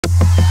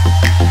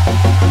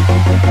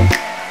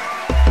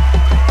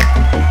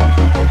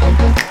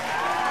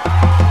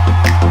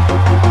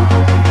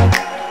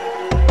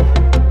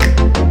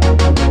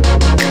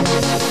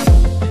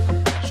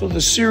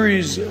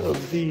series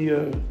of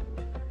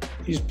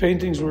these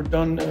paintings were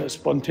done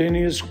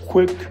spontaneous,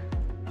 quick,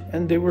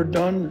 and they were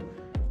done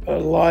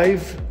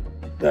live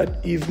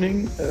that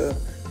evening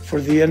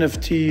for the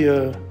NFT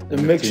the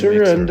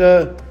mixer, and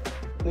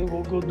they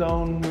will go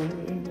down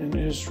in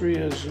history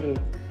as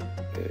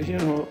you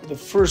know, the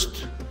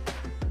first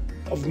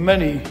of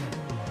many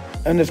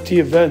NFT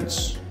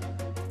events.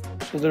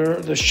 So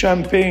the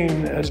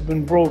champagne has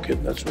been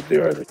broken. That's what they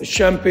are. The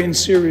champagne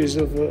series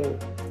of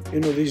you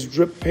know, these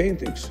drip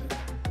paintings.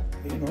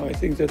 You know, I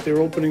think that they're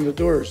opening the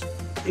doors.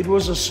 It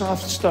was a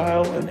soft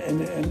style,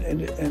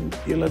 and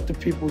you let the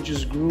people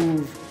just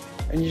groove,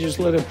 and you just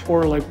let it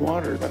pour like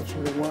water. That's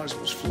what it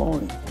was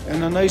flowing.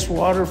 And a nice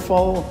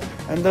waterfall,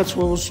 and that's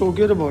what was so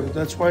good about it.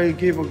 That's why it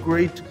gave a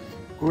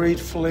great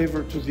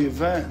flavor to the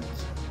event.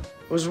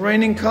 It was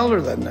raining color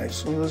that night,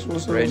 so this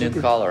was rain in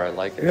color, I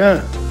like it.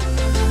 Yeah.